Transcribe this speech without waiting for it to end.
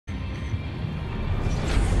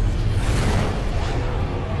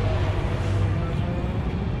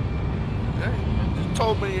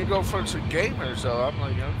told me your girlfriend's a gamer, so I'm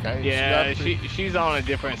like, okay. Yeah, she's on a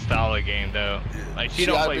different style of game though. Like she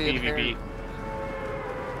don't play PvP.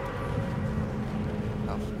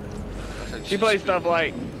 She plays stuff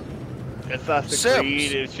like Assassin's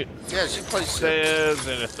Creed. Yeah, she plays Sims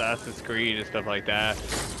and Assassin's Creed and stuff like that.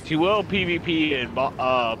 She will PvP and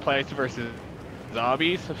Plants vs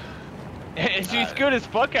Zombies, and she's good as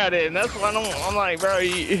fuck at it. And that's why I'm like, bro,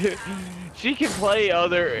 she can play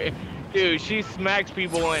other. Dude, she smacks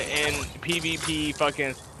people in PvP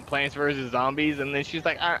fucking Plants vs Zombies, and then she's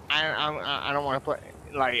like, I don't want to play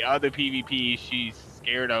like other PvP. She's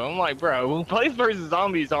scared of. I'm like, bro, Plants vs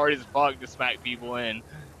Zombies is hard as fuck to smack people in.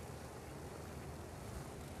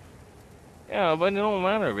 Yeah, but it don't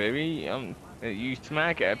matter, baby. You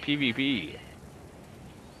smack at PvP.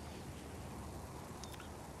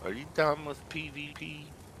 Are you done with PvP?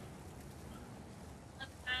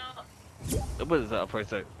 What is that for a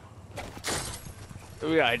sec?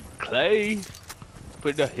 We got Clay.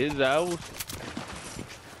 Put his out.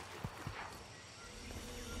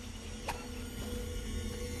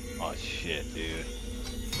 Oh shit, dude.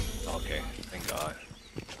 Okay, thank God.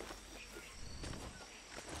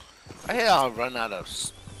 I hate how I run out of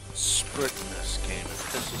sprint in this game.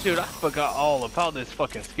 Dude, I forgot all about this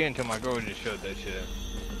fucking skin until my girl just showed that shit.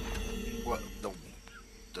 What? The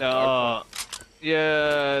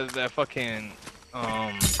yeah, that fucking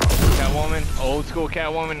Catwoman, old school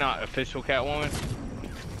Catwoman, not official Catwoman.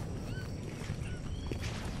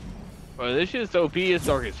 Bro, this shit's OP. It's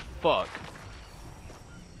dark as fuck.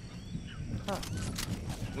 Huh.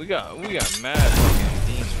 We got mad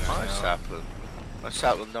fucking demons right now. sapling. My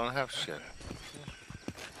sapling don't have shit.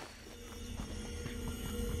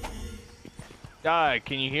 Die,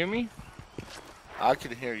 can you hear me? I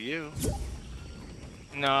can hear you.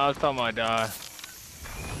 No, I was talking about Die.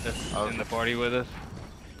 That's in the party with us.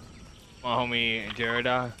 My homie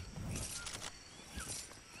Jarada.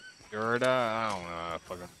 Jarada? I don't know. I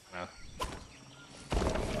fucking know.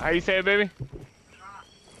 How you say it, baby?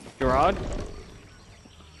 Gerard?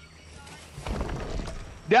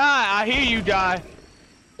 Die! I hear you, Die!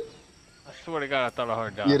 I swear to God, I thought I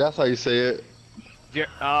heard Die. Yeah, that's how you say it.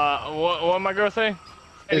 What my girl say?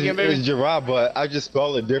 Say it again, baby? It's Gerard, but I just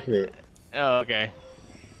spell it different. Oh, okay.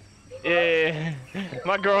 Yeah,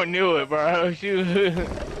 my girl knew it, bro. She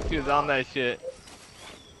was on that shit.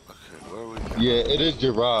 Okay, where are we going? Yeah, it is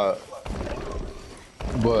Gerard,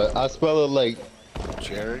 but I spell it like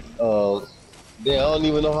Jared. Yeah, I don't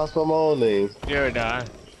even know how to spell my own name. Jared,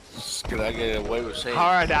 Can I get away with saying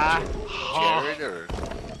Jared or?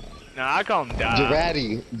 No, I call him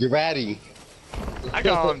Die. Gerardi. I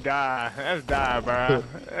call him Die. That's Die, bro.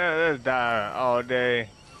 That's Die all day,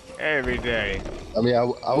 every day. I mean, I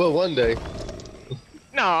will one day.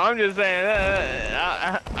 No, I'm just saying.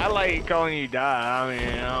 I like calling you Die. I mean,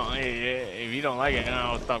 if you don't like it,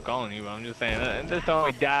 I'll stop calling you. But I'm just saying, that's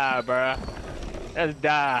only Die, bro. That's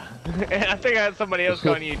Die. And I think I had somebody else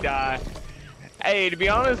calling you Die. Hey, to be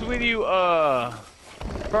honest with you,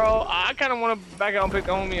 bro, I kind of want to back out and pick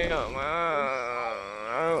the homie up.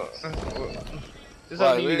 It's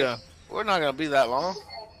up to you, though. We're not gonna be that long.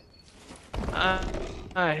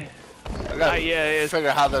 I gotta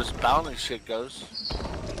figure how this bounty shit goes.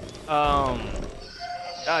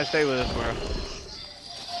 Gotta stay with us, bro.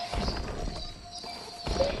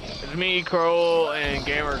 It's me, Kroll, and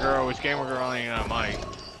Gamer Girl, which Gamer Girl ain't got a mic.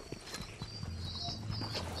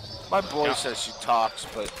 My boy says she talks,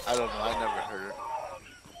 but I don't know. I never heard her.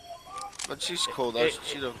 But she's cool though.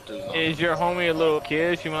 She don't do that. Is your homie a little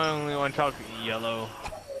kid? She might only want to talk yellow.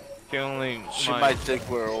 She might think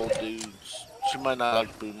we're old dudes. She might not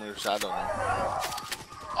like boomers. I don't know.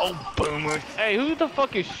 Oh, boomers. Hey, who the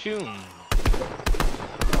fuck is shooting?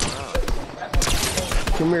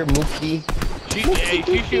 Come here, Mookie. She's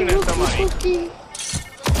shooting at somebody.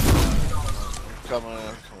 Come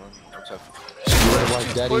on. What's up? You wanna watch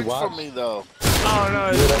Daddy Quick watch? for me though. Oh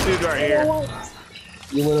no, this dude right here.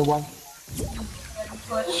 You wanna watch?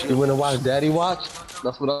 You wanna watch Daddy watch?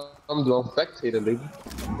 That's what I'm doing. I'm spectating, baby.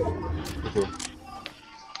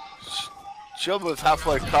 She'll move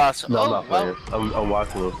halfway across. No, I'm not playing. I'm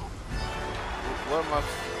watching them. Where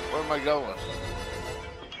am I going?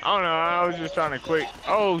 I don't know. I was just trying to quick.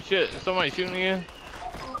 Oh shit! Somebody shooting you?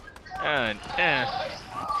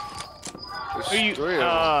 Who you?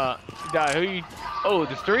 Die. Who you? Oh,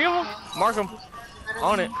 there's 3 of them. Mark them.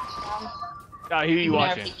 On it. Die. Who you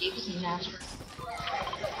watching?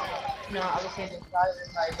 No, I was saying it's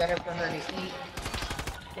probably better for her to eat.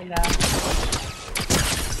 And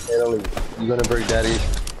You're gonna bring Daddy's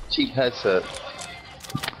cheap headset.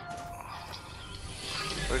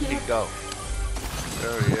 Where'd he go?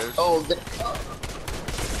 There he is. Oh,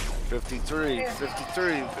 53,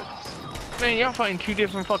 53. Man, y'all fighting two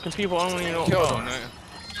different fucking people. I don't even know. Kill Oh, them. man.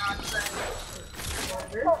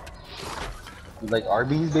 You like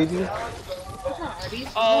Arby's, baby?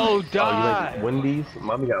 Oh, Oh, you die. like Wendy's?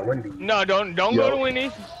 Mommy got Wendy's. No, don't go Yo. to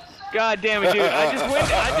Wendy's. God damn it, dude. I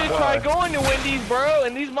just tried going to Wendy's, bro,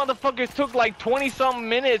 and these motherfuckers took like 20-something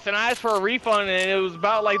minutes, and I asked for a refund, and it was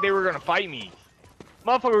about like they were gonna fight me.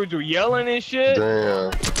 Motherfuckers were yelling and shit.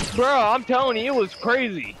 Damn. Bro, I'm telling you, it was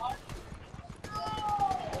crazy.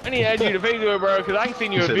 I need to add you to Facebook, bro, because I can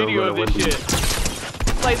send you a said don't video go of to this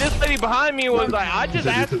shit. Like, this lady behind me was like, I just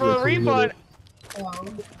asked for a refund,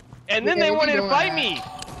 and then they wanted to fight me.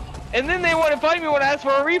 And then they wanted to fight me when I asked for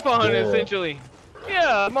a refund, essentially.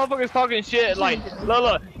 Yeah, motherfuckers talking shit like,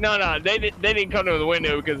 look, no, they didn't come to the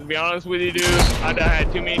window because, to be honest with you, dude, I done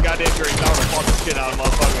had too many goddamn drinks. I was fucking shit out of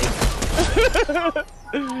motherfuckers.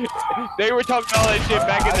 They were talking all that shit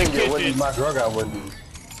back in the kitchen. Wendy's, my girl got Wendy's.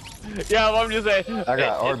 Yeah, I'm just saying. I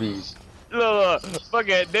got Arby's. Look, fuck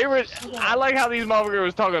it. I like how these motherfuckers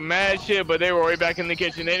was talking mad shit, but they were way back in the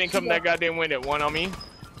kitchen. They didn't come to that goddamn window. One on me.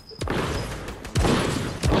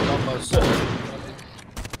 Almost.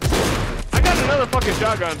 I got another fucking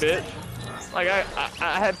shotgun, bitch. Like,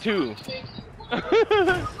 I had two.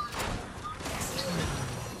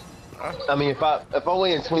 I mean, if I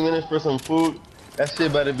wait 20 minutes for some food, that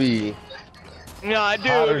shit better be. Nah,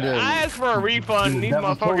 dude, I asked for a refund, and these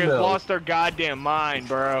motherfuckers lost their goddamn mind,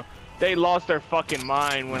 bro. They lost their fucking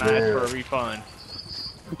mind when I asked for a refund.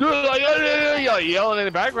 Dude, like, yelling in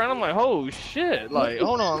the background. I'm like, oh shit! Like,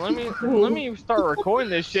 hold on, let me start recording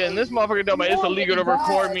this shit. And this motherfucker told me it's illegal to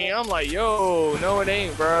record me. I'm like, yo, no, it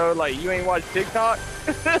ain't, bro. Like, you ain't watched TikTok?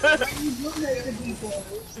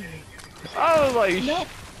 I was like,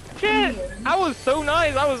 shit. I was so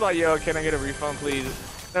nice. I was like, yo, can I get a refund, please?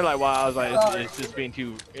 They're like, wow. I was like, it's just been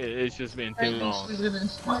too long.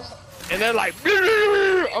 And they're like,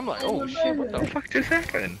 I'm like, oh shit, what the fuck just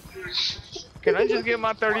happened? Can I just get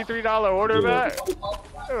my $33 order back?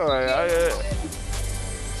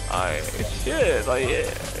 Shit, like,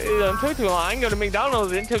 it done took too long. I ain't go to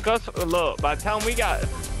McDonald's. It took us, look, by the time we got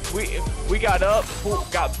up,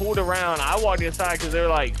 got pulled around, I walked inside because they're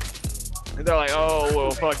like, oh,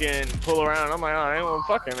 well, fucking pull around. I'm like, oh, ain't well,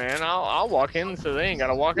 fucking, man. I'll walk in so they ain't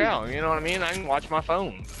gotta walk out. You know what I mean? I can watch my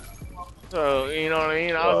phone. So, you know what I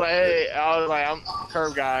mean? I was like, hey, I'm a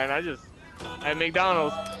curb guy, and I just, at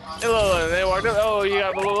McDonald's, hello, and they walked up, oh, you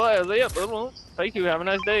got blah, blah, blah. I was like, yep, blah, thank you, have a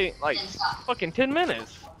nice day. Like, fucking 10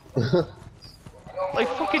 minutes. Like,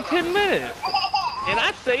 fucking 10 minutes. And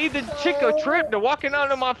I saved the chick a trip to walking out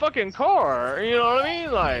of my fucking car. You know what I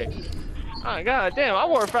mean? Like, oh, god damn, I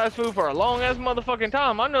worked fast food for a long ass motherfucking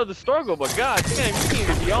time. I know the struggle, but god damn, you need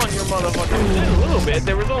to be on your motherfucking shit a little bit.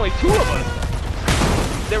 There was only 2 of us.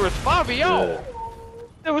 There was 5 of y'all.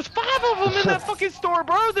 There was 5 of them in that fucking store,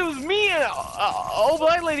 bro. There was me and an old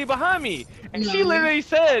black lady behind me. And she literally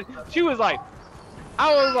said, she was like,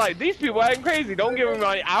 I was like, these people acting crazy. Don't give me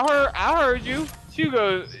money. I heard you. She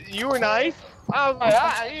goes, you were nice. I was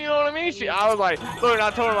like, you know what I mean? I was like, look, and I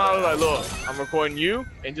told him, I was like, look, I'm recording you,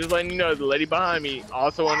 and just letting you know, the lady behind me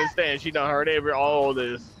also understands. She done heard all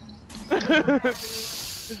this.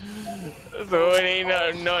 So it ain't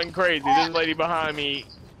nothing crazy. This lady behind me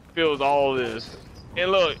feels all this.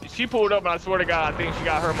 And look, she pulled up, and I swear to God, I think she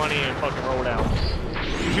got her money and fucking rolled out.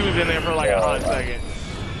 She was in there for like a hot second.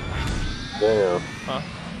 Damn. Huh?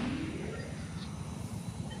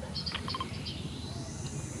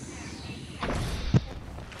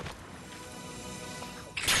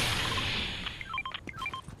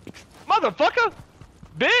 Motherfucker!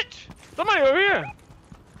 Bitch! Somebody over here!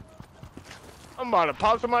 I'm about to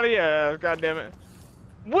pop somebody's ass, goddammit.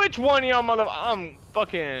 Which one of y'all I'm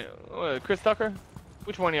fucking, Chris Tucker?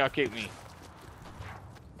 Which one of y'all kicked me?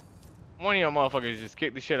 One of y'all motherfuckers just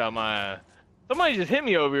kicked the shit out of my ass. Somebody just hit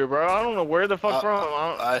me over here, bro. I don't know where the fuck from.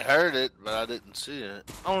 I heard it, but I didn't see it.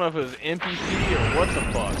 I don't know if it was NPC or what the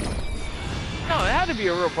fuck. No, it had to be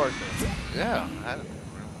a real person. Yeah.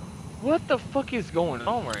 What the fuck is going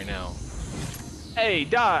on right now? Hey,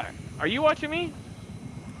 Doc, are you watching me?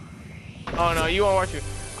 Oh no, you won't watch me.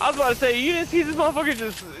 I was about to say, you didn't see this motherfucker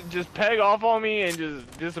just peg off on me and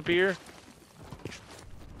just disappear?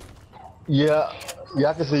 Yeah,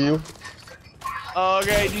 I can see you.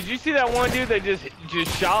 Okay, did you see that one dude that just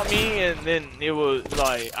shot me and then it was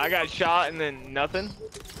like, I got shot and then nothing?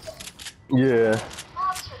 Yeah.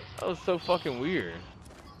 That was so fucking weird.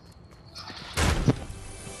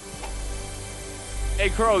 Hey,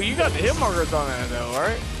 Crow, you got the hit markers on that though,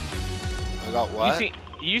 right? I got what?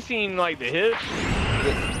 You seen like the hit?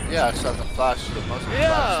 Yeah, I saw the flash. The muzzle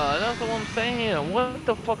yeah, that's what I'm saying. What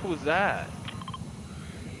the fuck was that?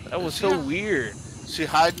 That was so weird. Is he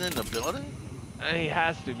hiding in the building? And he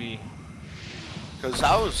has to be. Cause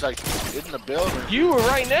I was like in the building. You were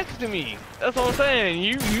right next to me. That's what I'm saying.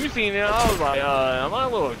 You seen it. I was like, am I a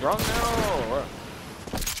little drunk now? Or what?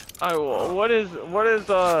 Alright, what is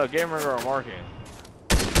Gamer Girl marking?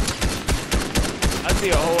 I see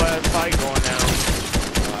a whole ass fight going down.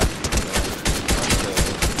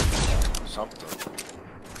 Something.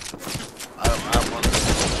 I want to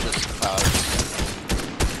see this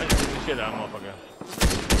house. I just beat the shit out of motherfucker.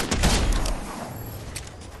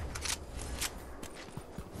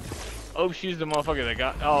 Oh, she's the motherfucker that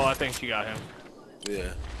got. Oh, I think she got him.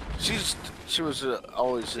 Yeah. She was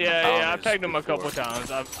always in Yeah, the I pegged him a before. couple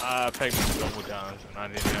times. I pegged him a couple times, and I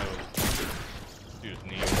didn't know he was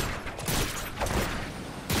neat.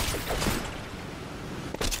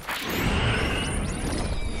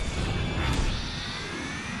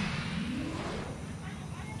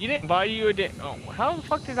 You didn't buy you a Oh, how the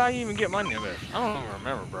fuck did I even get my Nimbus? I don't even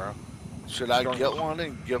remember, bro. Should I get one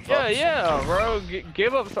and give Yeah, up? yeah, bro.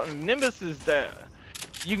 Give up something. Nimbus is that.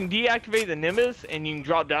 You can deactivate the Nimbus and you can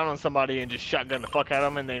drop down on somebody and just shotgun the fuck out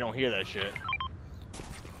of them and they don't hear that shit.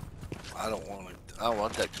 I don't want it. I don't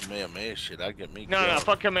want that Kamehameha shit. I get me. No, killed.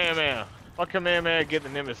 fuck Kamehameha. Fuck Kamehameha, get the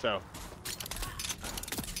Nimbus though.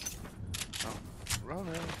 Run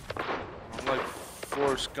in. I'm like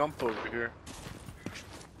Forrest Gump over here.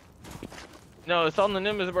 No, it's on the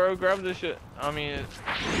Nimbus, bro. Grab this shit. I mean, it's...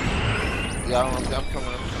 Yeah, I'm coming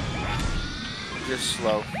up. I'm just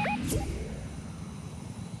slow.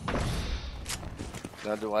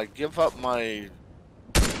 Now, do I give up my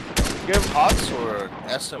pots or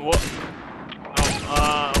SM?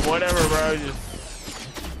 Whatever, bro. Just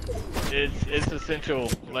it's essential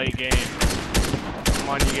late game. Come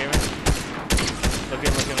on, you gamer.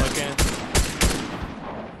 Looking.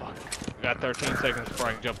 Fuck. We got 13 seconds before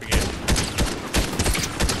I can jump again.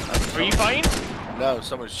 Are you fighting? No,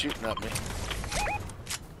 someone's shooting at me.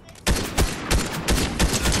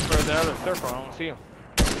 Further out of the circle, I don't see him.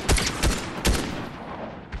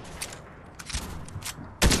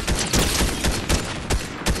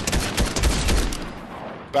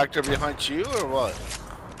 Back there behind you or what?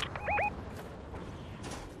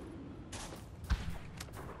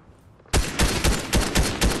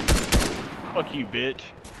 Fuck you, bitch.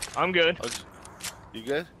 I'm good. Oh, you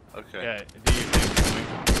good? Okay. Yeah, do you think?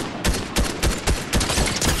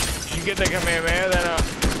 Did you get the Kamehameha then?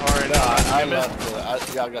 Or No, I Nimbus? left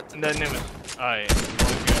it. Yeah, I got the The Nimbus. Alright,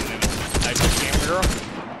 one good Nimbus. I put Gamer Girl.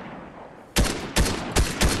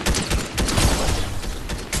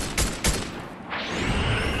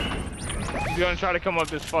 He's gonna try to come up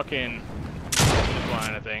this fucking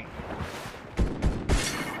line, I think.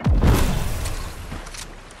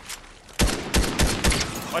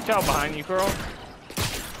 Watch out behind you, girl.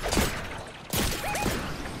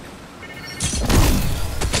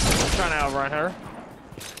 I'm trying to outrun her.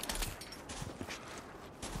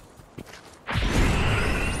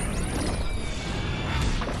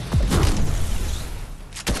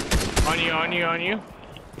 On you.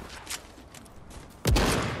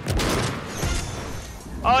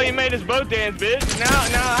 Oh, you made us both dance, bitch. Now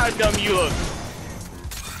how dumb you look.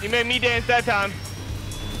 You made me dance that time.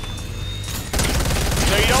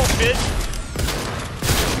 No, you don't, bitch.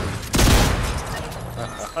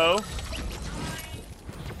 Oh.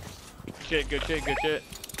 Good shit.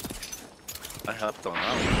 I hopped on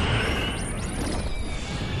that one.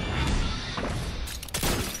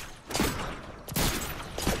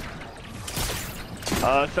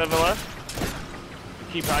 7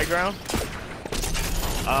 left. Keep high ground.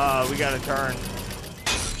 We gotta turn.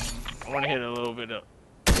 I wanna hit a little bit up.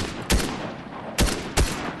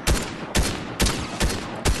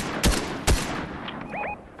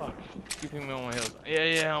 Fuck. Keeping me on my heels.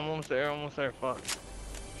 Yeah, I'm almost there, fuck.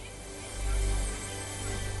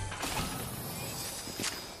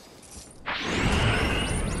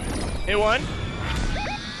 Hit one.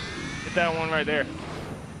 Hit that one right there.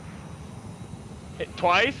 Hit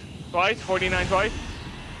twice, 49 twice,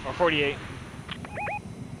 or 48.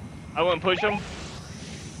 I wouldn't push him.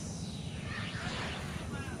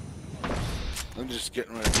 I'm just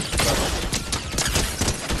getting ready to start.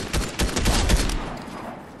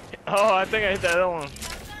 Oh, I think I hit that other one.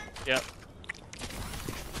 Yep.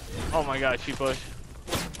 Oh my god, she pushed.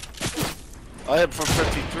 I hit for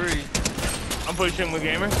 53. I'm pushing with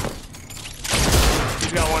Gamer.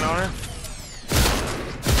 He's got one on her.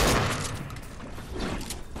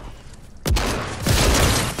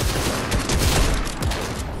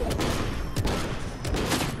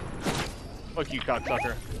 Fuck you,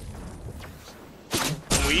 cocksucker.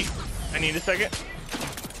 I'm weak. I need a second.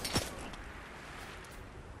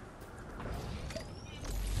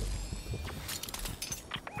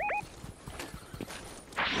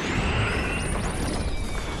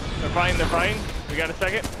 fighting, they're fighting. We got a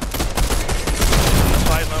second.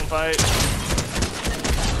 Let them fight.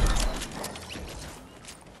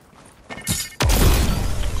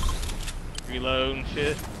 Reload and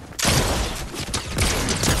shit.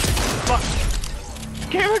 Fuck.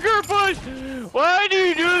 Camera girl push! Why do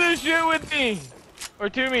you do this shit with me? Or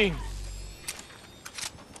to me?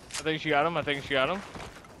 I think she got him,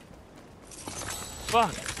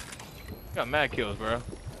 Fuck. Got mad kills, bro.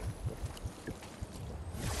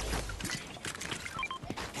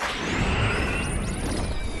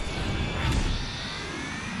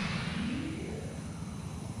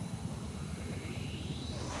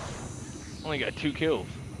 Only got 2 kills.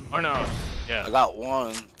 Or no, yeah. I got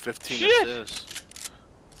 1, 15 Shit. assists.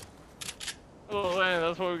 Oh man,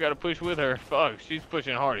 that's why we gotta push with her. Fuck, she's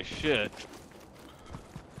pushing hard as shit.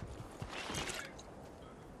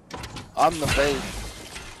 I'm the base.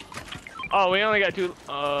 Oh, we only got 2.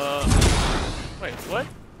 Wait, what?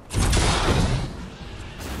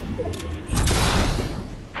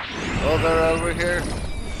 Oh, they're over here.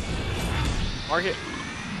 Mark it.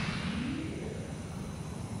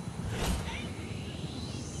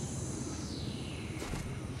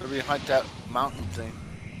 They're behind that mountain thing.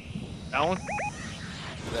 That one?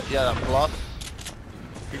 Yeah, that bluff.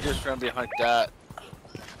 He just ran behind that. I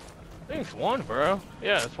think it's 1, bro.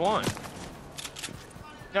 Yeah, it's 1.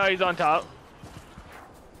 No, he's on top.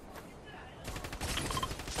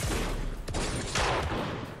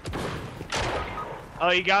 Oh,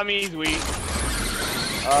 he got me. He's weak.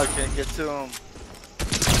 Oh, I can't get to him.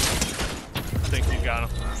 I think he's got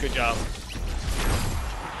him. Good job.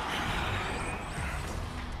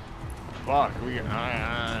 Fuck,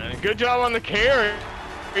 good job on the carry.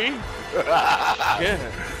 Yeah.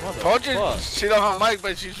 Told you she don't have mic,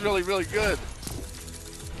 but she's really, really good.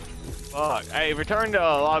 Fuck. Hey, return to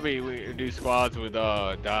lobby. We do squads with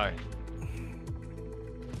Die.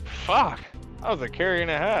 Fuck. That was a carry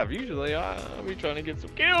and a half. Usually I'll be trying to get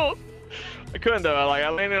some kills. I couldn't though. Like I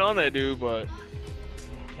landed on that dude, but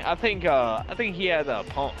I think he had a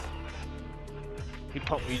pump. He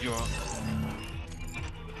pumped me drunk.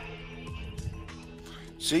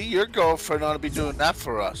 See, your girlfriend ought to be doing that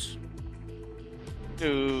for us.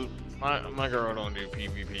 Dude, my girl don't do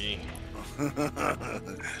PvP.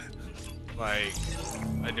 Like,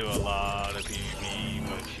 I do a lot of PvP,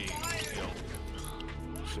 but she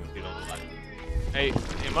don't like. Hey,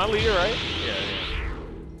 am I leader, right? Yeah.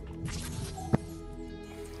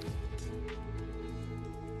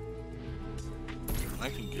 I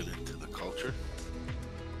can get into the culture.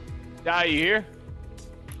 Die, you here?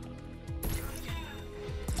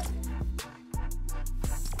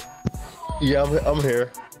 Yeah, I'm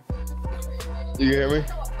here. You hear me?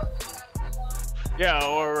 Yeah,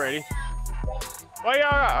 we're ready. Why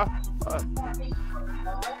y'all?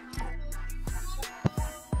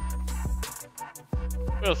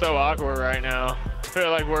 I feel so awkward right now. I feel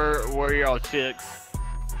like we're y'all chicks.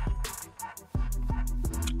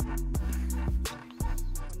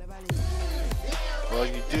 Well,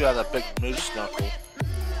 you do have that big moose knuckle.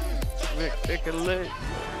 Take a lick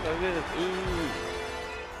like this. Ooh.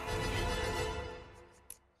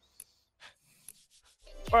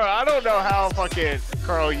 Bro, I don't know how fucking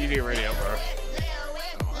Carl you need radio, bro.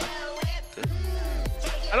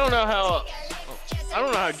 I don't know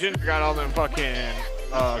how Ginger got all them fucking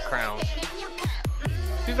crowns.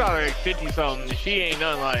 She's like 50 something. She ain't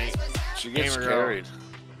nothing like. She gets Gamer carried. Girl.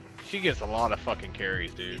 She gets a lot of fucking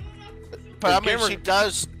carries, dude. But I mean, she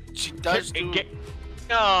does do. She does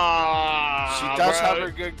have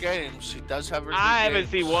her good games. She does have her good games. I haven't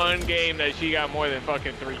seen one game that she got more than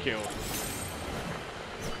fucking 3 kills.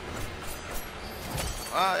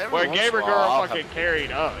 Where Gamer Girl fucking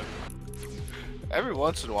carried us. Every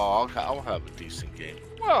once in a while, I'll have a decent game.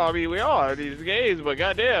 Well, I mean, we all have these games, but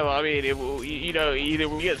goddamn, I mean, either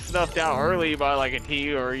we get snuffed out early by like a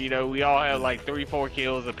team, or we all have like 3-4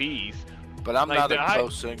 kills apiece. But I'm not a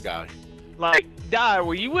close-in guy. Like,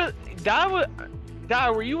 were you with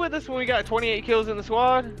us when we got 28 kills in the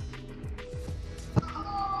squad?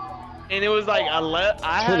 And it was like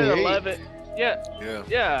I had 11.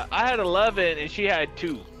 Yeah, I had 11 and she had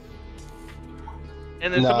 2.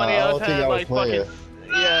 And then somebody else had like fucking.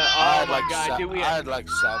 Yeah, oh my god, dude, I had like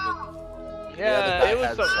 7. Yeah, it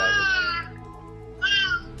was so. 7.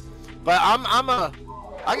 But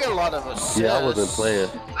I get a lot of assists. Yeah, I wasn't playing.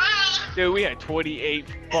 Dude, we had 28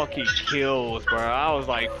 fucking kills, bro. I was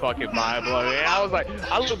like fucking mind blown. And I was like,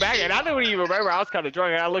 I looked back and I didn't even remember. I was kind of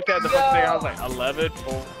drunk and I looked at the fucking thing. I was like, 11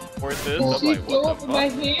 for assists. I'm like, what the fuck?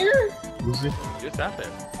 Right here? Was he? Just out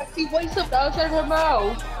there. I see waist up outside her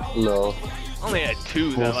mouth. No. Only had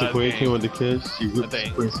 2 that Most last equation game. with the kids, she ripped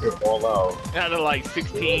think. her all out. Out of like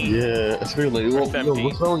 16. Yeah, especially like, yo, 17.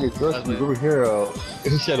 what's wrong with your dress? You rip her hair out.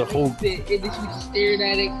 And she had a whole. And then she was staring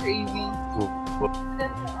at it crazy.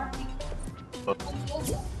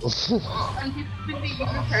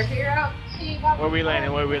 Where we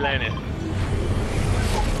landing? Where we landing?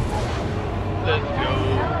 Let's go.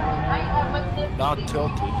 Not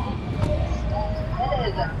tilted.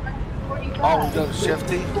 Oh, we got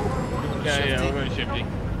shifty? Yeah, we're going shifty.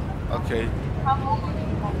 Okay.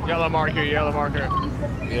 Yellow marker, yellow marker.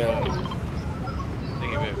 Yeah.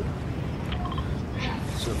 Think of it.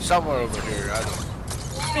 So somewhere over here, I don't.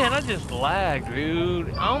 Man, I just lag,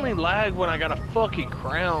 dude. I only lag when I got a fucking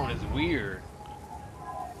crown. It's weird.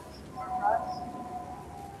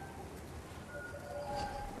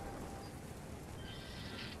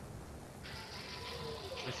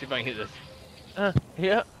 Let's see if I can hit this.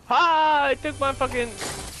 Yeah. Ah, I took my fucking.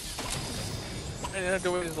 I didn't have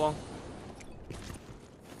to wait as long.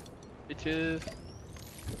 Bitches.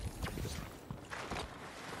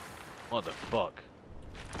 What the fuck?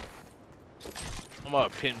 I'm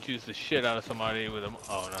about to pin juice the shit out of somebody with a.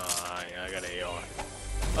 Oh no, I got an AR.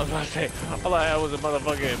 I was about to say, all I had was a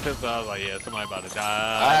motherfucking pistol. I was like, yeah, somebody about to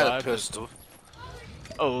die. I had a pistol.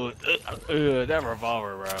 Oh, that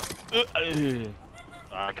revolver, bro.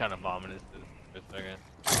 I kind of vomited this second.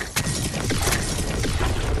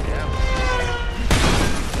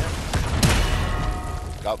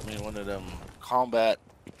 Got me one of them combat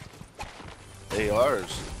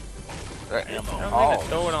ARs. That ammo. I'm gonna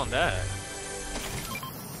throw it on that.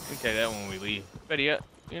 We take that when we leave. Better yet,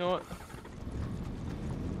 you know what?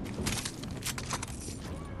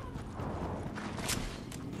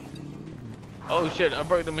 Oh shit, I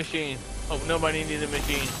broke the machine. Hope nobody needs a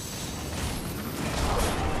machine.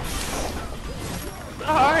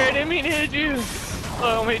 Oh, I didn't mean to hit you.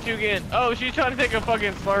 Oh, I'm gonna hit you again. Oh, she's trying to take a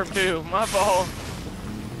fucking slurp too. My fault.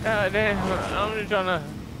 God damn, I'm just trying to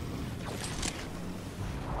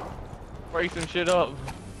break some shit up.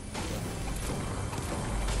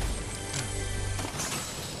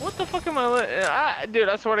 What the fuck am I dude,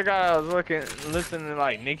 I swear to God, I was listening to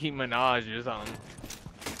like Nicki Minaj or something.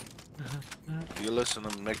 You listen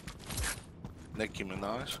to Nicki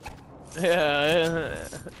Minaj? Yeah,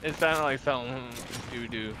 it sounded like something you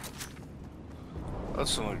do.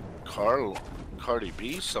 That's like Cardi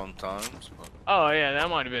B sometimes. But... Oh yeah, that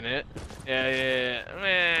might have been it. Yeah,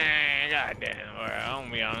 man, goddamn, bro. I'm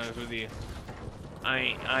gonna be honest with you.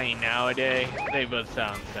 I ain't nowadays. They both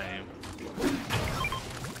sound the same.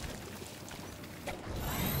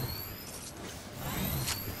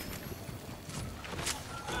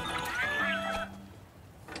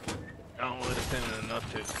 I don't listen enough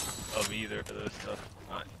of either of this stuff.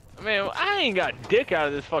 I mean, I ain't got dick out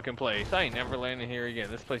of this fucking place. I ain't never landing here again.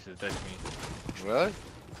 This place is dead to me. Really?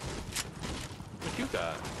 What you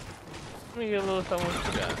got? Let me get a little something. What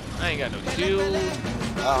you got? I ain't got no shield.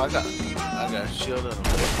 Oh, I got a shield and a 45.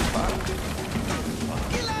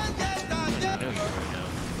 I know you right now.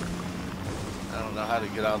 I don't know how to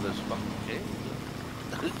get out of this fucking game.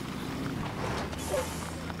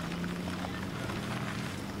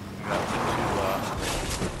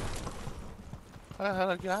 How did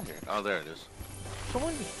I get out here? Oh, there it is.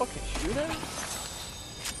 Someone just fucking shoot at me?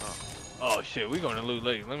 Oh shit, we going to Loot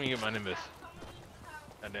Lake. Let me get my Nimbus.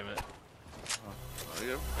 God damn it. Oh,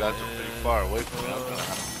 you got you pretty far away from me.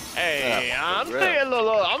 Hey, Yeah, I'm sticking.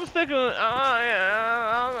 Look, I'm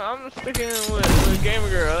sticking with Gamer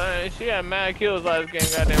Girl. She had mad kills last game.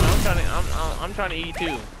 Goddamn, I'm trying to eat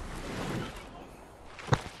too.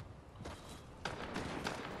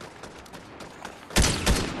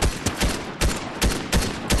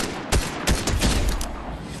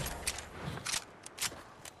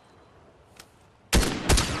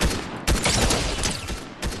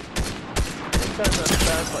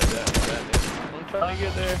 Like that. I'm trying to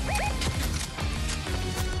get there.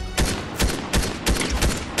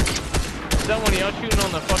 Is that one of y'all shooting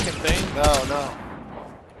on the fucking thing? No.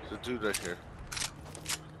 There's a dude right here.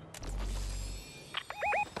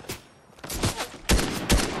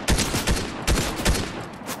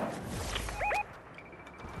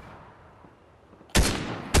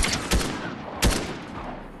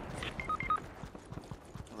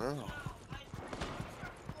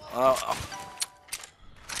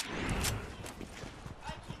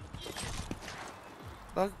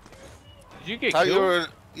 Did you get killed?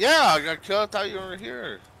 Yeah, I got killed. I thought you were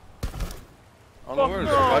here. I don't know where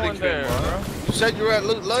buddy came from. You said you were at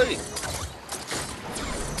Loot Lake.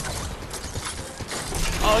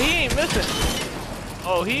 Oh, he ain't missing.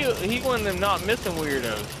 Oh, he one of them not missing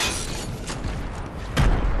weirdos.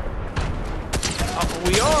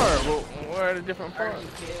 We are. we're at a different part.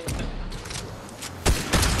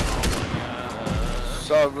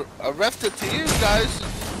 So I refed it to you guys.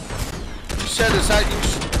 You said, is that you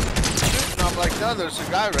shooting? I'm like, no, there's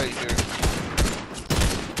a guy right here.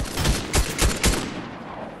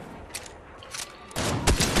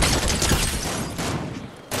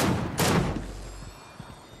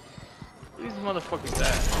 These motherfuckers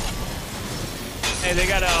at? Hey, they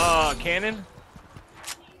got a cannon?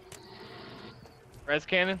 Res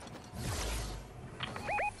cannon?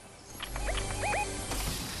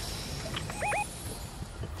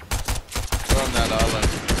 They're on that island.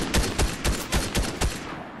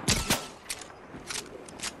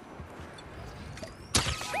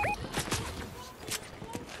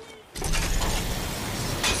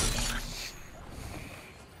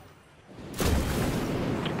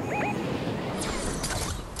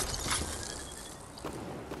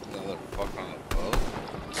 Another fuck on the boat.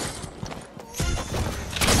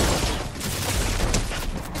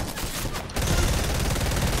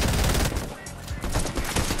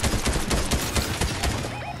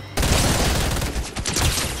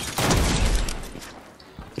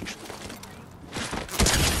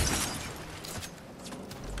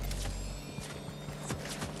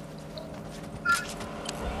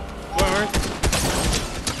 Where?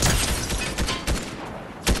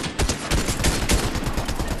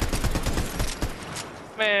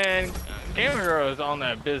 Man, Gamer Girl is on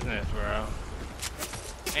that business, bro.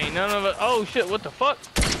 Ain't none of it. Oh shit, what the fuck?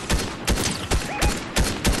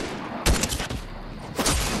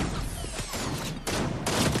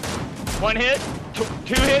 One hit,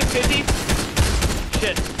 two hits, 50.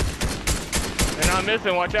 Shit. They're not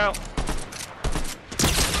missing, watch out.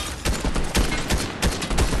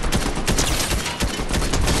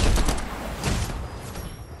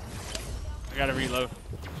 I gotta reload.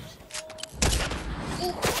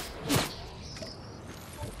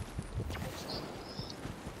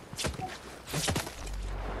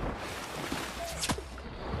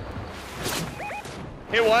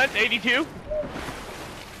 Hit one, 82.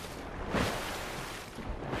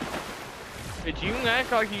 Bitch, you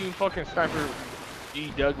act like you fucking sniper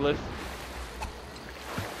G. Douglas.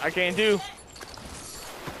 I can't do.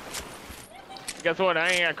 Guess what? I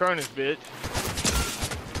ain't got Cronus, bitch.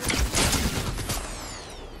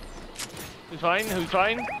 Who's fighting? Who's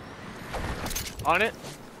fighting? On it.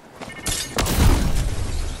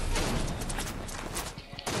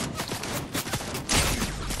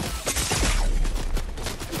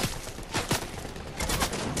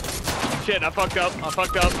 Shit, I fucked up. I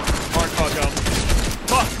fucked up. Hard fuck up.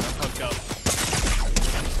 Fuck! I fucked up.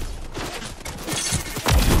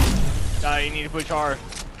 Nah, you need to push hard.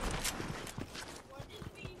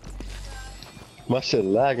 My shit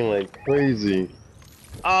lagging like crazy.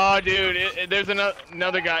 Oh, dude, there's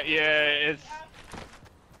another guy. Yeah,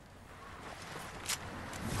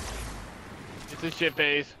 it's a shit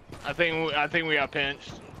face. I think we got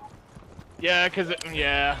pinched. Yeah,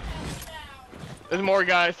 yeah. There's more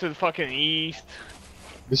guys to the fucking east.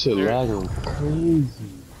 This shit lagging crazy.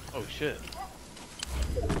 Oh shit.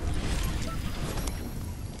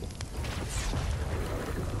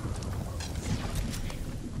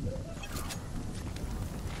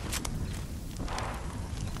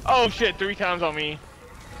 Oh shit, 3 times on me.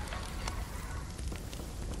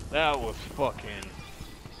 That was fucking...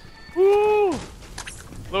 Woo!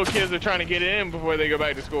 Little kids are trying to get it in before they go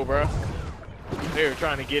back to school, bro. They were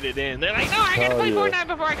trying to get it in. They're like, no, I gotta play Fortnite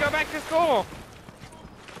before I go back to school.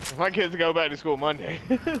 My kids go back to school Monday.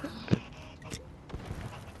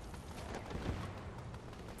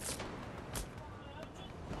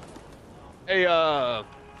 Hey,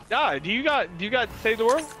 do you got Save the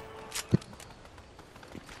World?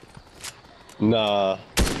 Nah.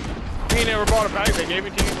 You ain't never bought a pack, they gave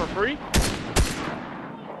it to you for free?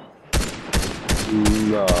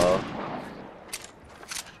 Nah.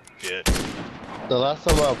 Shit. The last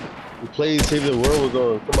time I played Save the World was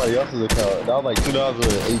on somebody else's account. That was like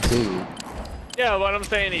 2018. Yeah, what I'm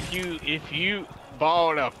saying, if you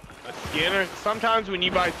bought a skin, or sometimes when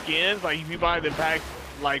you buy skins, like if you buy the pack,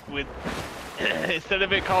 like with, instead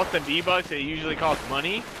of it costing V-Bucks, it usually costs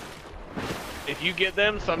money. If you get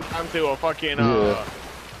them, sometimes they will fucking,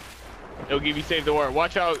 they'll give you Save the World.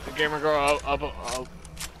 Watch out, Gamer Girl, up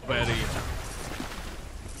ahead of you.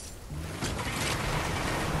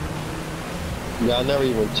 Yeah, I never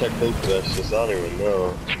even checked into that shit, so I don't even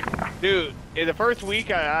know. Dude, in the first week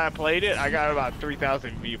I played it, I got about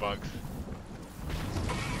 3,000 V-Bucks.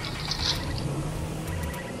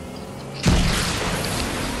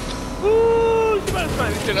 Woo! She about to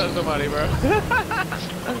smack the shit out of somebody, bro.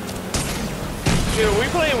 Dude, are we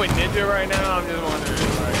playing with Ninja right now? I'm just wondering,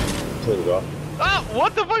 like... Turn it off. Oh,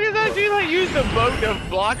 what the fuck is that? She like used the boat to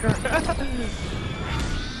block her.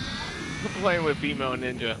 Playing with female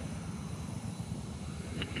ninja.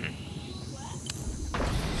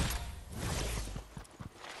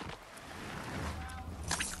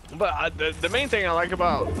 But the main thing I like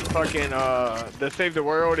about fucking the Save the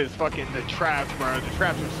World is fucking the traps, bro. The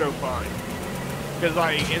traps are so fun. Cause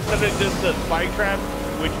like instead of just the spike traps,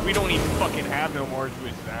 which we don't even fucking have no more,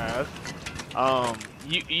 which is ass.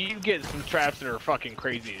 You get some traps that are fucking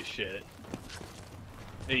crazy as shit.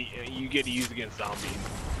 You get to use against zombies.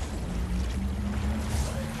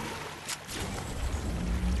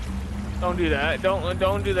 Don't do that.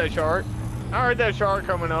 Don't do that shark. I heard that shark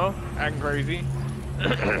coming up, acting crazy.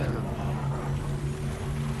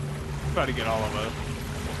 About to get all of us.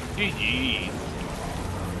 GG.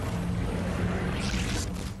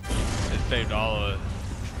 It saved all of us.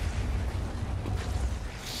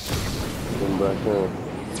 Come back in.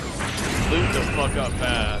 Loot the fuck up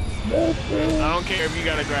fast. I don't care if you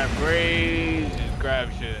gotta grab grades, just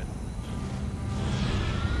grab shit.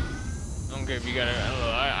 I don't care if you gotta.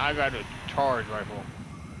 I got a charge rifle.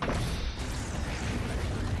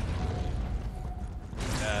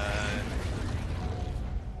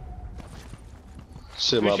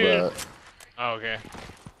 Shit, my bad. Oh, okay.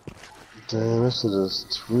 Damn, this shit is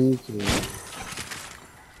tweaking.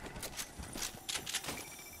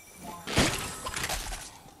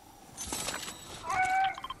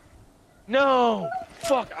 No!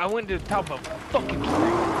 Fuck, I went to the top of a fucking tree.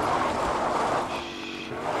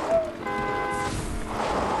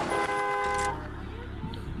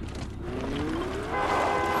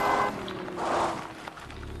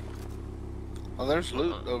 Oh, there's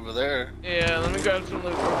loot over there. Yeah, let me grab some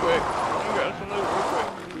loot real quick.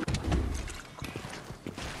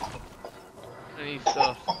 I need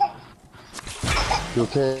stuff. You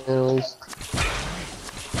okay, anyways?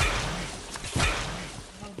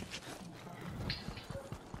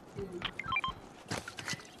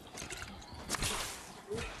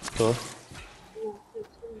 Huh?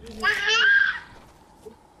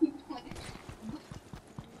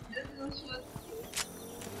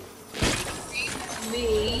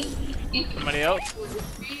 Somebody else?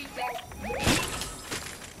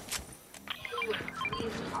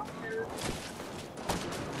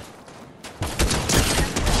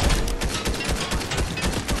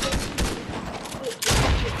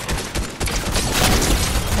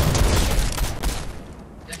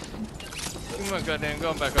 Oh my goddamn,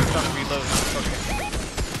 going back. I'm trying to reload. Okay.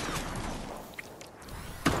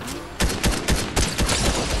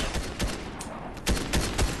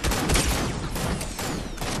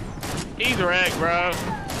 He's wrecked, bro.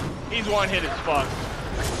 He's one hit as fuck.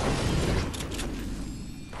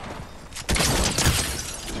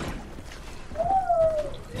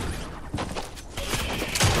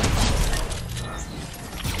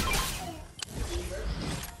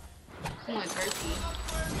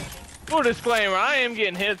 Full disclaimer, I am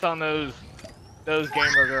getting hits on those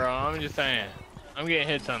gamer girl. I'm just saying. I'm getting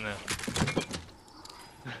hits on them.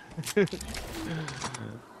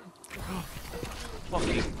 Fuck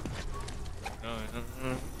you.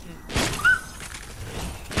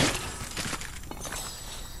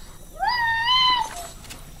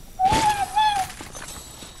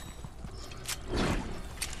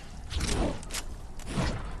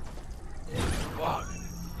 Fuck.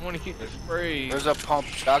 I want to keep the spray. There's a pump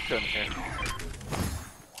shotgun here.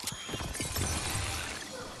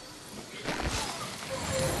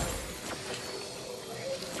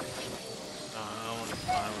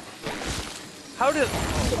 How did? Oh,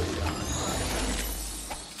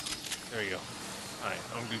 there you go. Alright,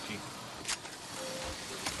 I'm Gucci.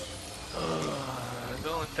 The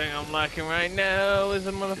only thing I'm lacking right now is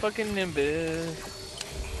a motherfucking Nimbus.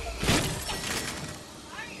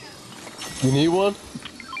 You need one?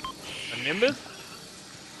 A Nimbus?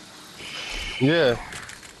 Yeah.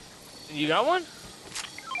 You got one?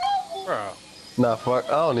 Bro. Nah, fuck. I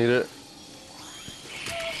don't need it.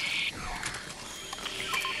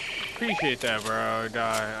 Appreciate that, bro.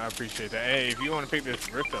 I appreciate that. Hey, if you want to pick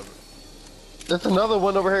this rift up. There's another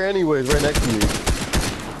one over here anyways, right next to you.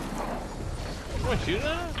 You want to shoot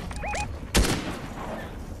that?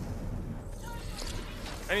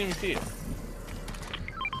 I didn't even see it.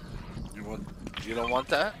 You don't want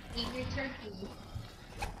that? Eat your turkey.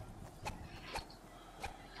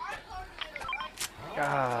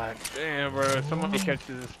 God damn, bro. If somebody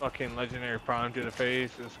catches this fucking legendary prime to the face,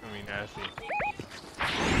 it's gonna be nasty.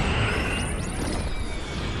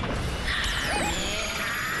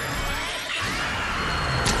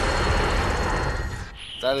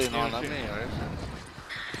 That ain't on me, right?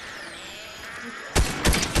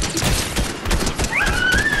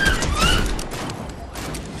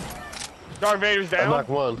 Darth Vader's I down. knocked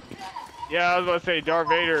one. Yeah, I was about to say Darth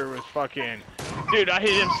Vader was fucking. Dude, I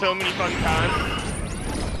hit him so many fucking times.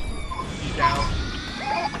 He's down.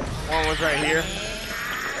 One was right here.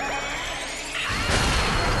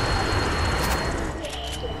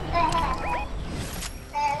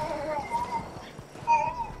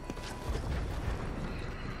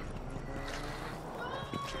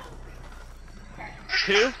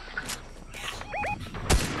 Two.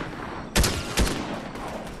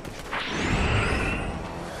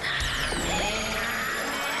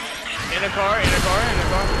 In a car.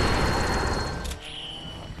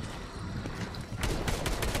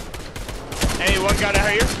 Hey, one got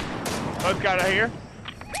out here. Both got out here.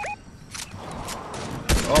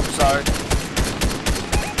 Oh, I'm sorry.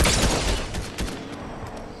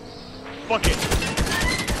 Fuck it.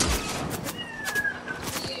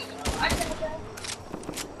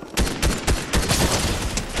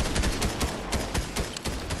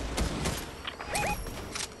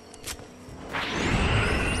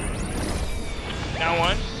 Now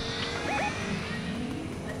one.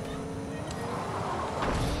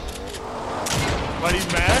 Buddy's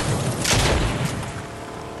mad.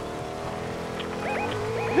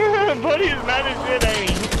 Buddy's mad as shit, ain't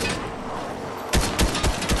he?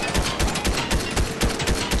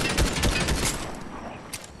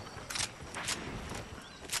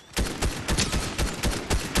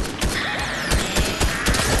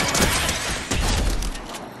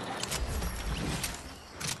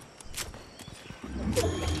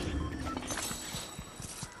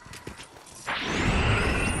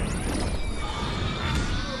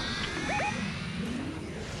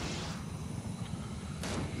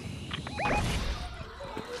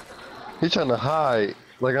 He's trying to hide.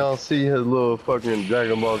 Like I don't see his little fucking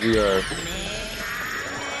Dragon Ball Z ass.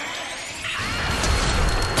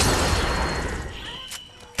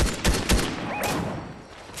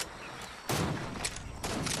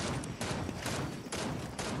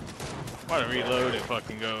 I'm about to reload and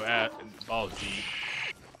fucking go at balls deep.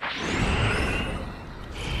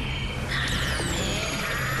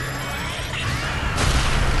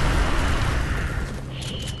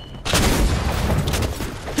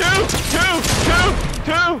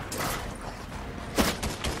 Two!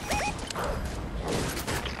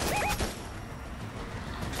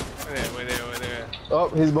 Where there. Oh,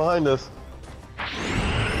 he's behind us.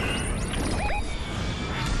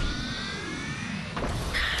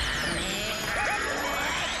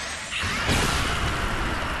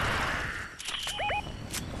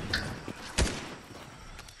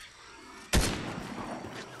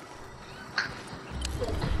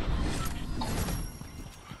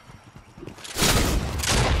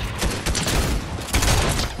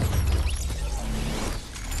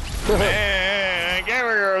 Man,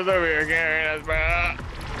 Gamer Girl's over here carrying us, bro.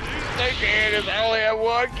 They can't just only have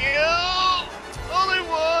one kill. Only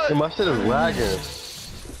one. Hey, my shit is lagging.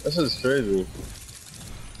 That shit is crazy.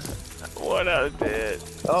 1 out of 10. I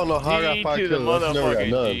don't know how I got 5 to the kills. I never got motherfucking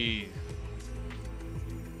none. G's.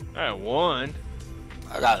 I got 1.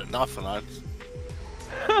 I got nothing.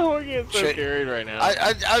 We're getting so carried right now.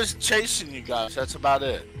 I was chasing you guys. That's about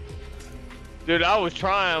it. Dude, I was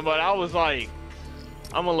trying, but I was like,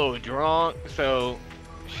 I'm a little drunk, so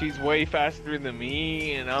she's way faster than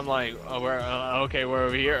me, and I'm like, oh, okay, we're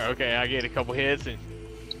over here. Okay, I get a couple hits, and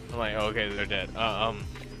I'm like, oh, okay, they're dead.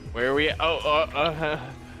 Where are we at?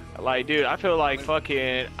 Like, dude, I feel like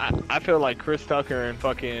fucking, I feel like Chris Tucker and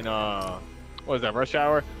fucking, what was that, Rush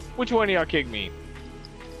Hour? Which one of y'all kicked me?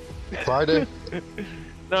 Friday?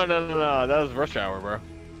 No, that was Rush Hour, bro.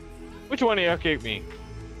 Which one of y'all kicked me?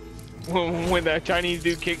 When that Chinese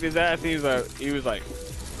dude kicked his ass, he was like,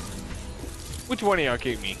 which one of y'all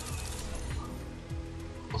kicked me?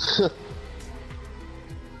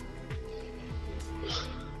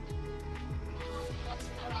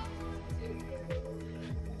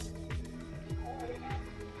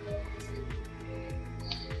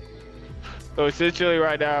 So essentially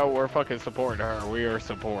right now we're fucking supporting her. We are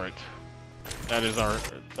support. That is our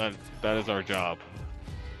job.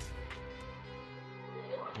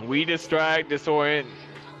 We distract, disorient.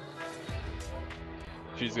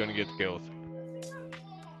 She's gonna get the kills.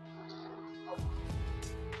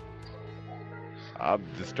 I'm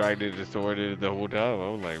distracted, distorted the whole time. I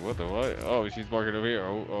was like, what the what? Oh, she's marking over here.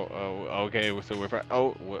 Oh, okay. So we're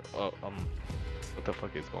what the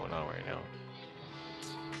fuck is going on right now?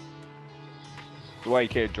 That's why you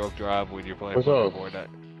can't drunk drive when you're playing Fortnite.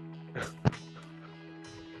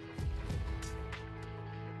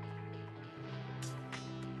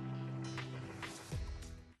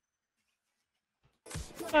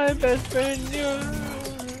 My best friend, you.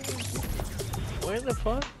 Where the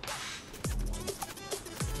fuck?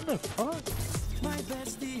 What the fuck? My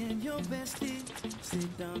bestie and your bestie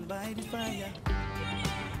sit down by the fire.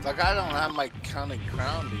 Like, I don't have my Counting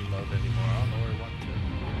Crown emote anymore. I don't know where it went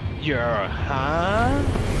to. You're huh?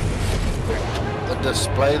 The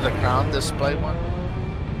display, the crown display one?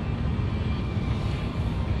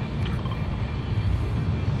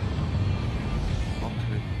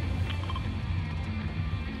 Okay.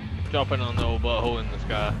 Jumping on the old butthole in the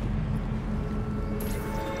sky.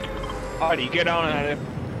 Alrighty, get on at it.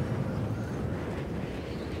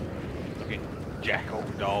 Fucking jackal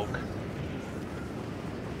dog.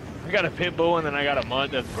 I got a pit bull and then I got a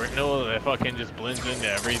mutt that's brindle that fucking just blends into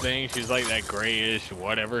everything. She's like that grayish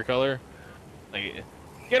whatever color. Like,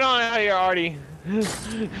 get on out of here, Artie.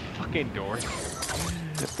 Fucking dork.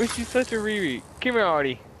 But she's such a Riri. Come here,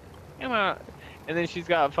 Artie. Come out. And then she's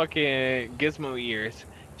got fucking gizmo ears.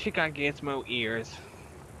 She got gizmo ears.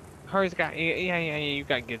 Hers got, yeah, you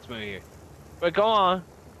got gizmo ears. But go on.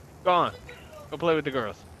 Go on. Go play with the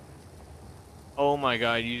girls. Oh my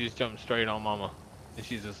god, you just jumped straight on mama. And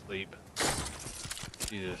she's asleep.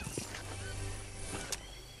 Jesus.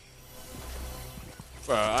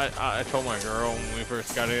 Bro, I told my girl when we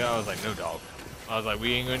first got it, I was like, no dog. I was like,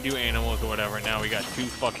 we ain't gonna do animals or whatever. Now we got 2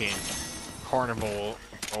 fucking carnival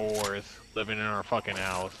wars living in our fucking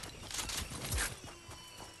house.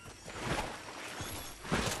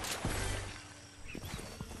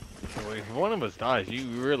 So if one of us dies, you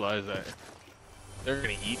realize that they're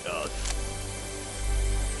gonna eat us.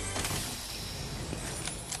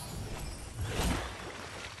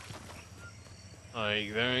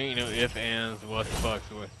 Like, there ain't no if, ands, what the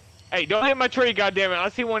fuck's with. Hey, don't hit my tree, goddammit. I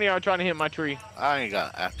see one of y'all trying to hit my tree. I ain't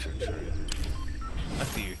got action tree. I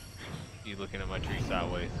see you. You looking at my tree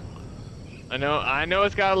sideways. I know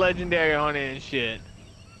it's got a legendary on it and shit.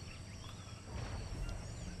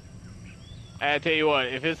 I tell you what,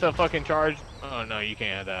 if it's a fucking charge, oh no, you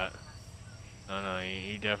can't have that. No,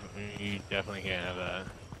 you definitely can't have that.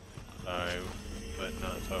 Sorry, but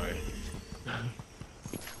not sorry.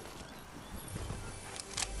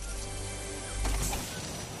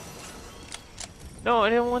 No,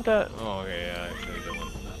 I didn't want that. Oh, okay, yeah, I actually didn't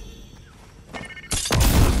want that.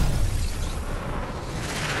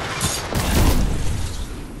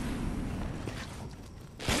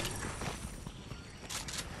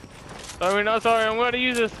 Sorry, not sorry, I'm going to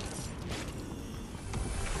use this.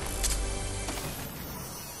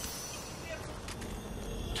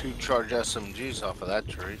 Two charge SMGs off of that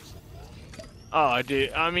tree. Oh,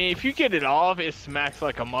 dude, I mean, if you get it off, it smacks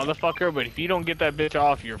like a motherfucker, but if you don't get that bitch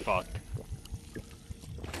off, you're fucked.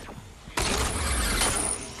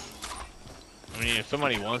 I mean, if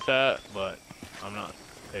somebody wants that, but I'm not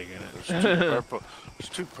taking it. There's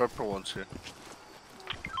two purple ones here.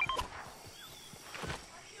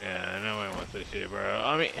 Yeah, nobody wants this shit, bro.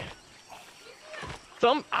 I mean,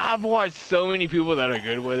 I've watched so many people that are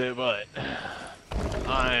good with it, but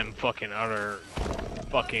I am fucking utter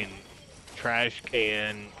fucking trash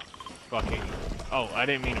can fucking. Oh, I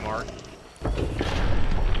didn't mean to mark. I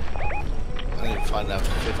need to find out.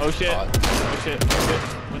 Oh shit! Oh shit! Oh shit!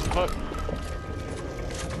 What the fuck?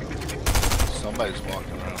 Somebody's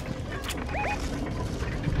walking around.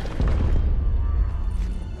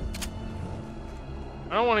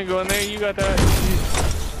 I don't want to go in there. You got that?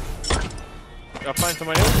 Gotta find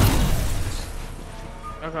somebody else.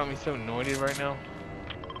 That got me so annoyed right now.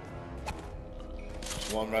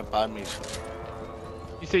 There's one right by me.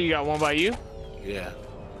 You say you got one by you? Yeah.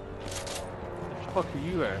 Where the fuck are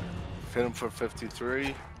you at? Fit him for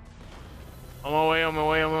 53. On my way, on my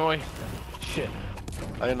way, on my way. Shit.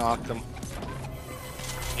 I knocked him.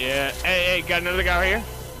 Yeah. Hey, got another guy right here.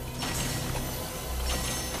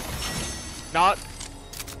 Not.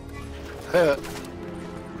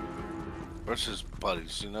 Where's his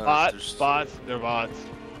buddies? You know, Bots. They're bots.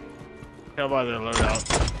 Tell by their loadout.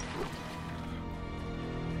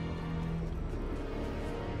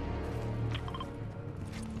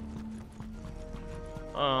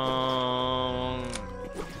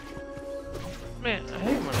 Man, I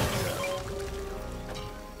hate when I do that.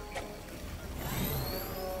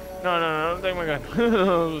 No, don't take my gun.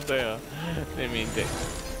 Stay up. Didn't mean to do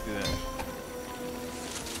that.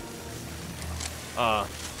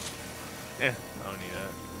 Yeah, I don't need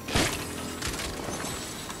that.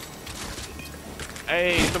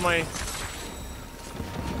 Hey, somebody.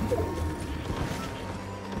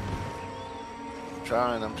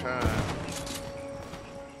 I'm trying.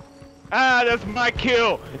 Ah, that's my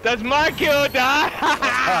kill. That's my kill, die.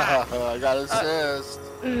 I got assist.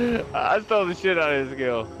 I stole the shit out of his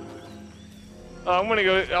kill. I'm gonna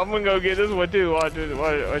go get this one too. Watch this.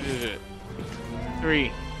 Watch this shit.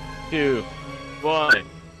 3, 2, 1.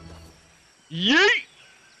 Yeet!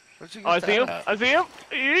 Where'd you Oh, I get see him. that? I see him.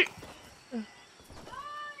 Yeet.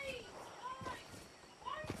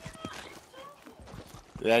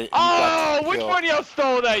 Yeah, you Oh, got the which kill. one of y'all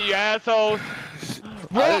stole that, you assholes?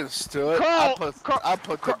 I didn't steal it. Carl, I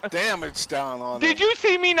put the damage down on Did him. you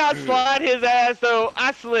see me not slide his ass though?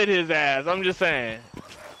 I slid his ass. I'm just saying.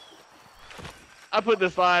 I put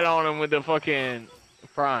the slide on him with the fucking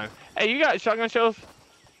prime. Hey, you got shotgun shells?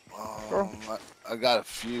 I got a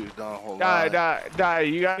few, not a whole lot. Die.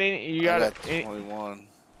 You got any? You I got, got 21.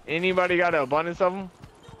 anybody got an abundance of them?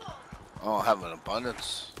 I don't have an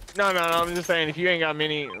abundance. No. I'm just saying if you ain't got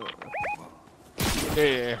many.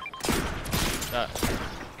 Yeah.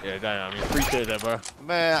 I mean, appreciate that, bro.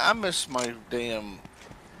 Man, I miss my damn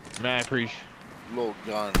Man, appreciate. little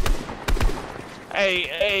gun.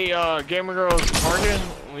 Hey, Gamer Girls Market,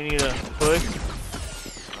 we need a push.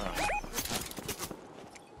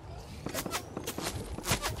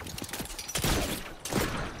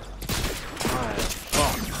 Alright,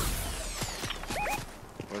 fuck.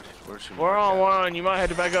 Where's she? We're on one, you might have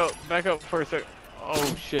to back up for a sec.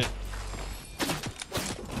 Oh shit.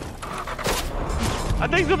 I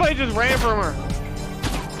think somebody just ran from her.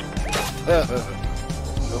 That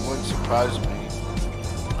wouldn't surprise me.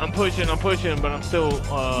 I'm pushing, but I'm still,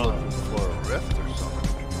 Looking for a rift or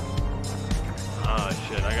something. Oh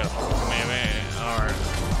shit, I got man. Alright.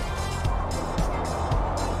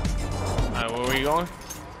 Alright, where are we going?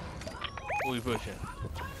 Where we pushing?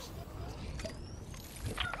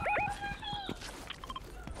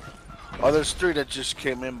 Oh, there's 3 that just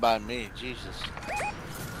came in by me. Jesus.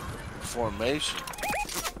 Formation.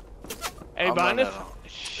 Hey, I'm behind running us? out.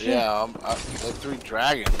 Shit. Yeah, the 3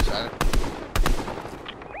 dragons.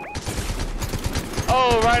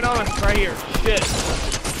 Oh, right on us, right here. Shit.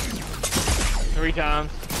 3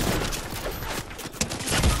 times.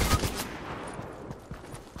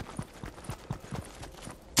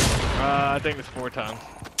 I think it's 4 times.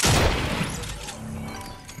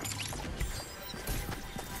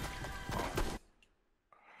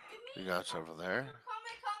 You guys over there?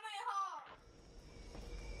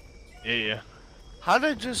 Yeah. How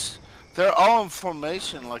they just... They're all in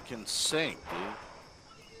formation like in sync, dude.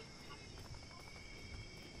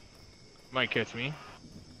 Might catch me.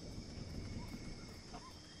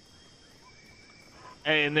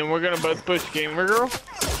 Hey, and then we're gonna both push Gamer Girl.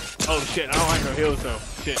 Oh shit, I don't like no heals though.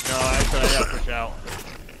 Shit, no, actually I gotta push out.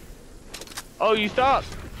 Oh, you stopped.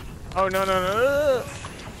 Oh, no.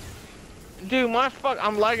 Dude,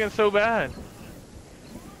 I'm lagging so bad.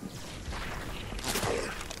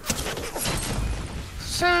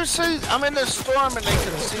 Seriously? I'm in the storm and they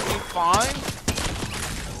can see me fine?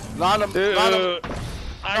 Not a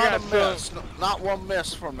miss. Not one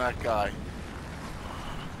miss from that guy.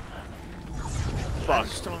 Fuck.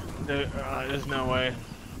 Dude, there's no way.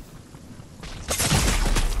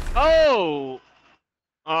 Oh!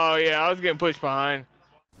 Oh yeah, I was getting pushed behind.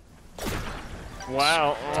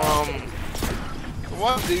 Wow.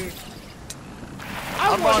 What, dude?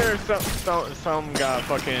 I wonder if some guy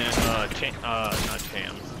fucking not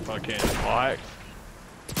Chams, fucking Black.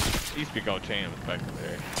 Used to be called Chams back in the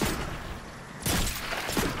day.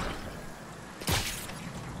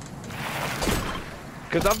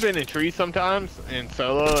 Cause I've been in trees sometimes in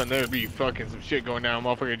solo, and there'd be fucking some shit going down.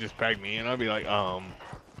 Motherfucker just peg me, and I'd be like,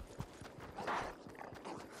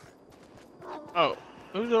 Oh,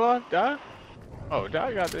 who's alive? Die? Oh,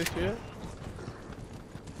 Die got this shit.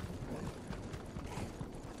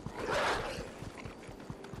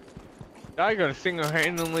 Die gonna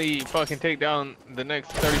single-handedly fucking take down the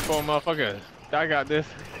next 34 motherfuckers. Die got this.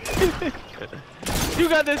 You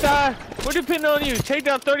got this, Die. We're depending on you. Take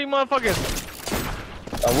down 30 motherfuckers.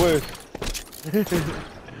 I wish.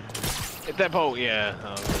 Hit that pole, yeah.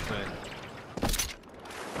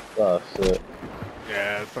 Oh shit.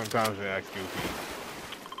 Yeah, sometimes it acts goofy.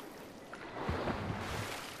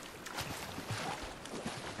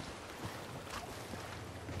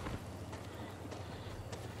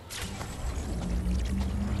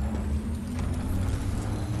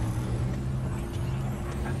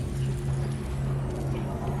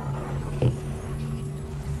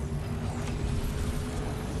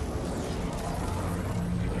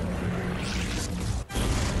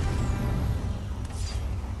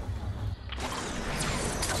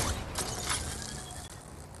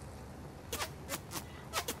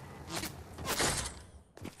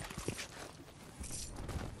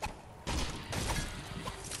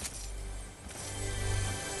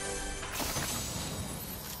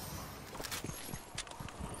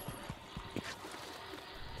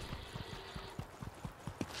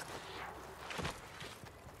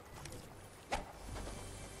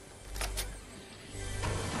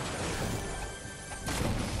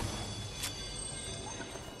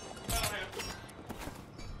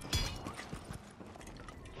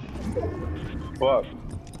 What?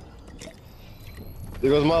 There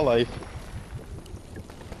goes my life.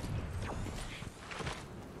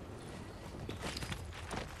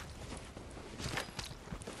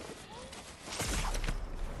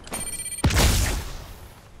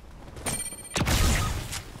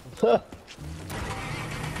 Huh.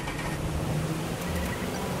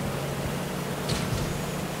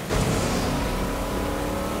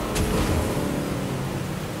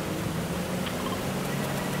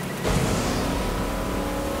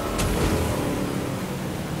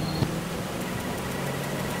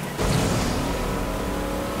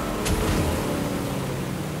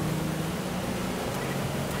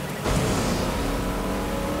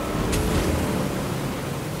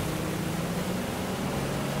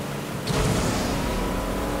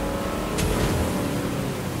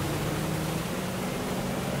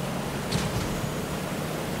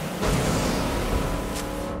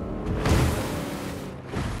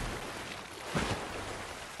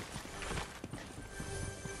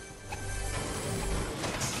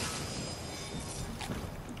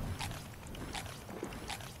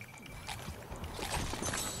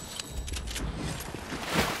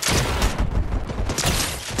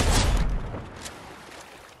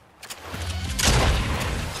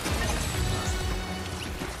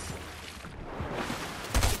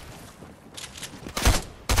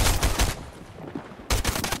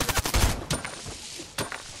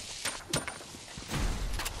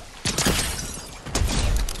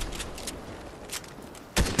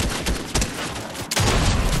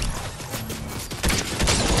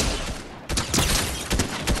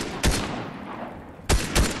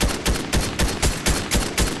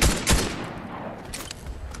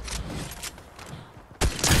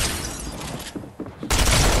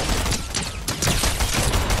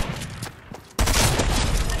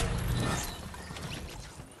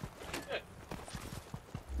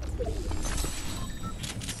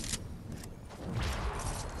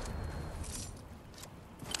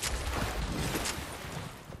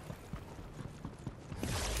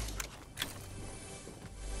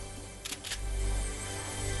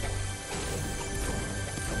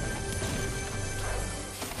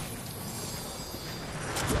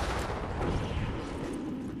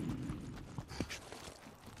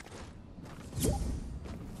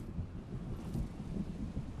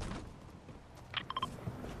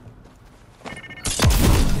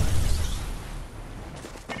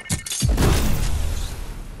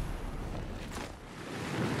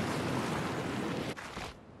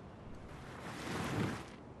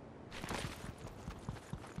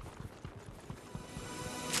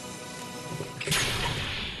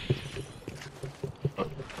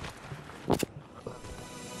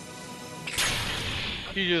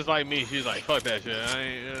 She's just like me. She's like, fuck that shit. I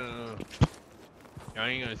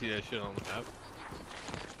ain't gonna see that shit on the map.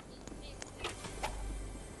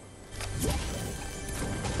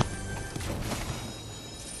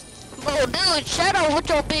 Bro, dude, shut up with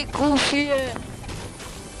your big goofy ass.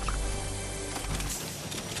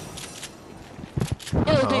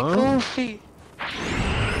 Yo, big goofy.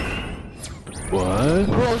 What?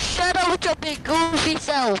 Bro, shut up with your big goofy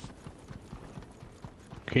self.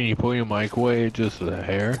 Can you pull your mic away just a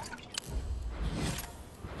hair?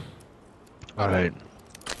 Alright.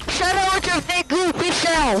 Shut up with your big goofy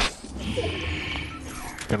self.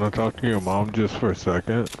 Can I talk to your mom just for a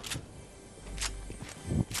second?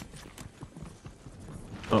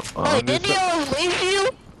 Wait, didn't he always leave you?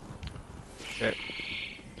 Yeah.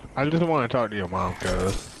 I just want to talk to your mom,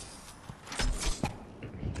 cuz.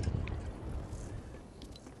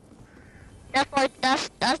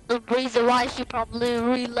 That's the reason why she probably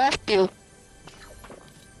re-left you.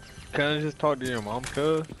 Can I just talk to your mom,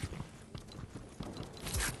 cuz?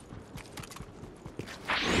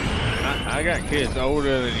 I got kids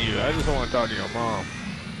older than you. I just want to talk to your mom.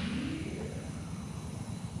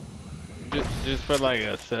 Just for like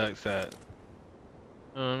a sex set.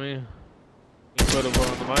 You know what I mean? You put up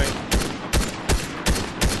on the mic.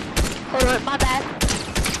 Alright, my bad.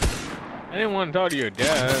 I didn't want to talk to your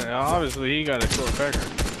dad. Obviously, he got a short pecker.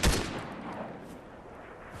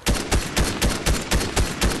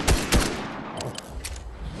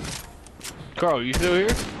 Carl, you still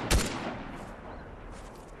here?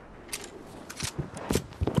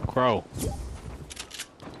 Crow.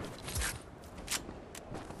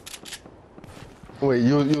 Wait,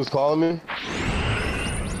 you was calling me?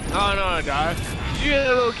 No, Josh. You hear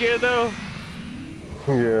that little kid though?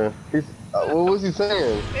 Yeah. He's, what was he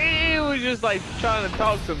saying? He was just like trying to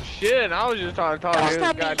talk some shit, and I was just trying to talk to his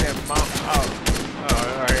goddamn mom.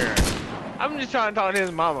 Oh, right here. I'm just trying to talk to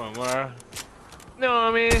his mama, bro. You know what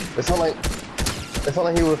I mean? It sounded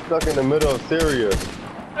like he was stuck in the middle of Syria.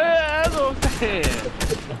 Yeah, that's what I'm saying.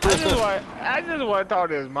 I just want to talk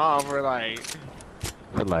to his mom for like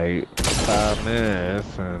 5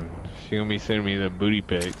 minutes, and she gonna be sending me the booty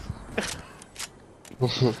pics.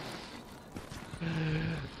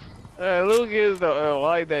 Little kids don't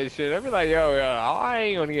like that shit. I be like, yo, I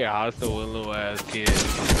ain't gonna get hostile with little ass kids.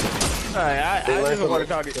 I just want to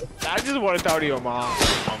talk to you. I just want to talk to your mom,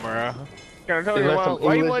 bro. Can I talk to your mom?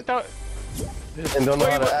 Why you want to talk? And don't know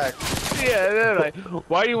how to act. Yeah, they're like,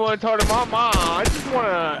 why do you want to talk to my mom? I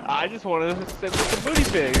just wanna send with some booty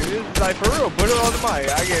pics. It's like, for real, put it on the mic.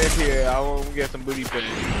 I guarantee you, I won't get some booty pics.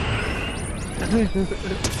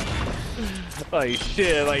 Like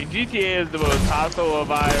shit, like GTA is the most hostile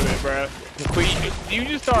environment, bro. But you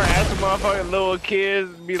just start asking motherfucking little kids,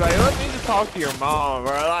 be like, let me just talk to your mom,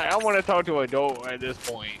 bro. Like, I want to talk to an adult at this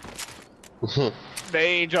point.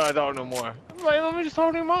 They ain't trying to talk no more. I'm like, let me just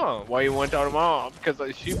talk to your mom. Why you want to talk to mom? Because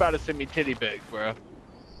like, she about to send me titty pics, bro.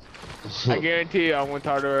 I guarantee you, I want to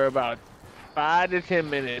talk to her about 5 to 10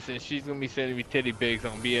 minutes, and she's gonna be sending me titty pics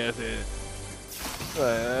on BSN.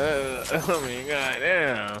 I mean,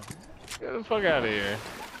 goddamn. Get the fuck out of here.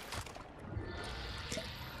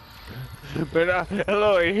 But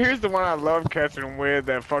hello, here's the one I love catching with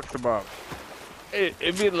that fucks them up.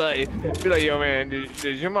 It'd be like, yo man,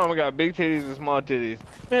 does your mama got big titties or small titties?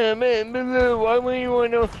 Man, why wouldn't you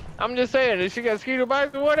want to know? I'm just saying, if she got skeeter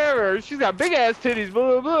bites or whatever, she's got big ass titties,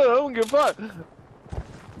 blah blah. I don't give a fuck.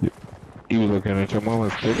 You looking at your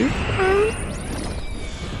mama's titties?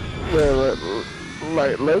 Well,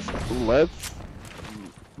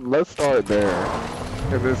 let's start there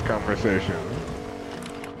in this conversation.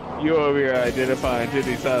 You over here identifying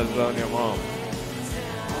titty sizes on your mom.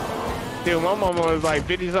 Dude, my mama was like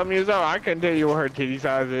 50-something years old. I couldn't tell you what her titty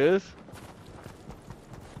size is.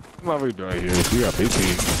 What are we doing here? She got big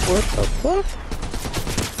titties. What the fuck?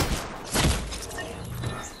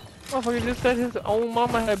 Motherfucker just said his own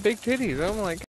mama had big titties. I'm like,